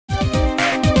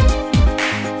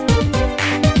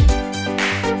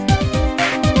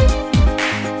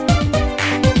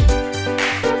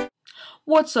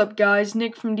What's up guys,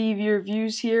 Nick from DV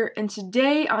Reviews here, and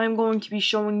today I'm going to be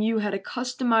showing you how to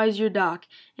customize your dock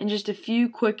in just a few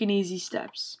quick and easy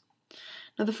steps.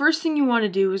 Now the first thing you want to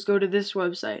do is go to this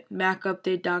website,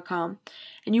 macupdate.com,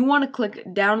 and you want to click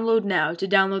download now to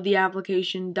download the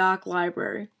application Dock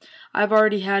Library. I've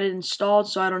already had it installed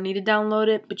so I don't need to download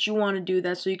it, but you want to do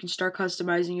that so you can start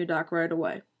customizing your dock right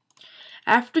away.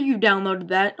 After you've downloaded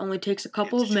that, it only takes a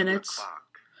couple of minutes.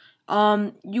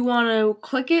 You want to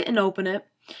click it and open it,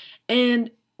 and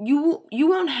you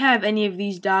won't have any of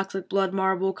these docks like Blood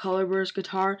Marble, Color Burst,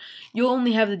 Guitar. You'll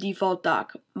only have the default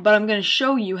dock, but I'm going to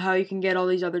show you how you can get all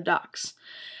these other docks.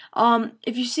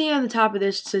 If you see on the top of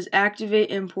this, it says activate,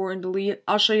 import, and delete.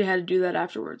 I'll show you how to do that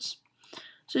afterwards.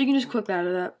 So you can just click out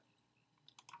of that.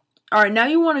 Alright, now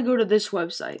you want to go to this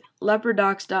website,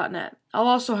 leoparddocks.net. I'll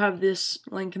also have this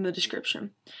link in the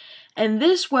description. And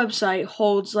this website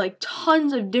holds like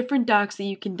tons of different docks that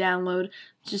you can download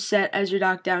to set as your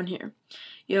dock down here.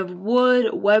 You have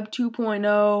Wood, Web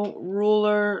 2.0,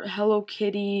 Ruler, Hello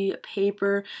Kitty,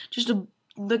 Paper, just a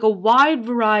wide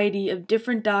variety of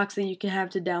different docks that you can have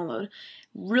to download.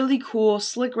 Really cool,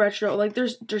 slick retro. Like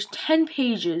there's 10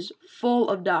 pages full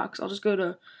of docks. I'll just go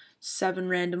to 7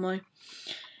 randomly.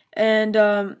 And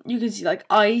you can see like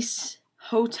Ice,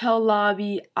 Hotel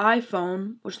Lobby,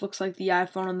 iPhone, which looks like the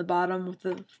iPhone on the bottom with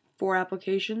the 4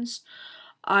 applications,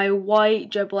 iWhite,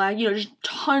 Jet Black, just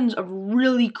tons of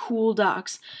really cool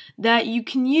docks that you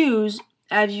can use,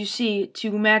 as you see,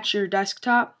 to match your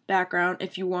desktop background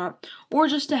if you want, or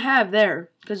just to have there,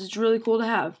 because it's really cool to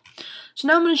have. So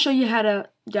now I'm going to show you how to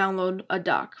download a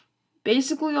dock.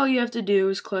 Basically, all you have to do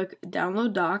is click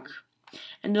Download Dock,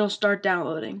 and it'll start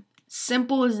downloading.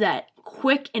 Simple as that.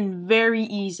 Quick and very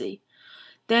easy.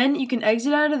 Then you can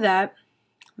exit out of that,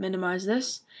 minimize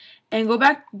this, and go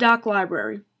back to Dock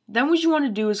Library. Then what you want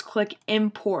to do is click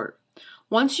Import.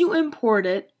 Once you import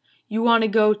it, you want to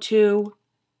go to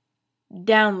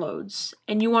Downloads,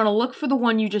 and you want to look for the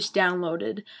one you just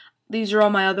downloaded. These are all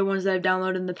my other ones that I've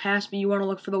downloaded in the past, but you want to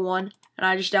look for the one, and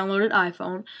I just downloaded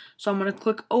iPhone, so I'm going to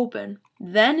click Open.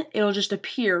 Then it'll just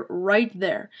appear right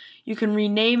there. You can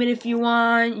rename it if you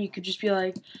want. You could just be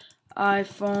like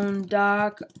iPhone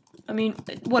dock.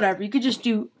 Whatever. You could just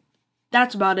do.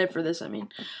 That's about it for this.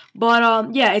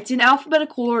 But yeah, it's in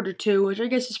alphabetical order too, which I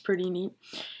guess is pretty neat.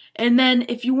 And then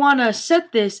if you want to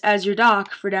set this as your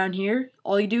dock for down here,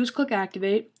 all you do is click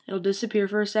Activate. It'll disappear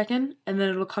for a second, and then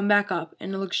it'll come back up,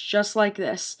 and it looks just like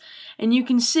this. And you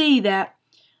can see that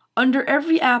under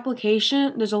every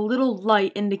application, there's a little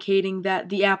light indicating that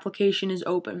the application is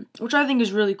open, which I think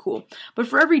is really cool. But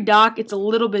for every dock, it's a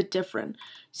little bit different.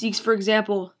 See, for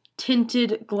example,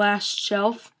 tinted glass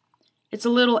shelf. It's a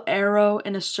little arrow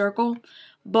in a circle,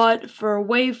 but for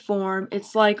waveform,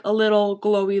 it's like a little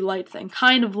glowy light thing,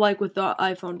 kind of like with the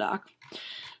iPhone dock.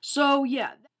 So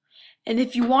yeah, and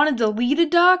if you want to delete a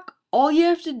dock, all you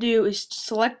have to do is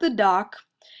select the dock,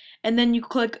 and then you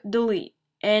click delete,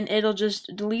 and it'll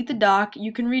just delete the dock.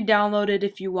 You can re-download it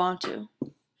if you want to.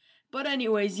 But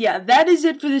anyways, yeah, that is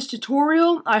it for this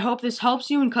tutorial. I hope this helps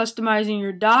you in customizing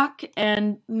your dock,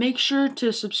 and make sure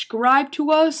to subscribe to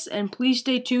us, and please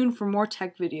stay tuned for more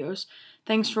tech videos.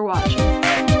 Thanks for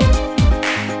watching.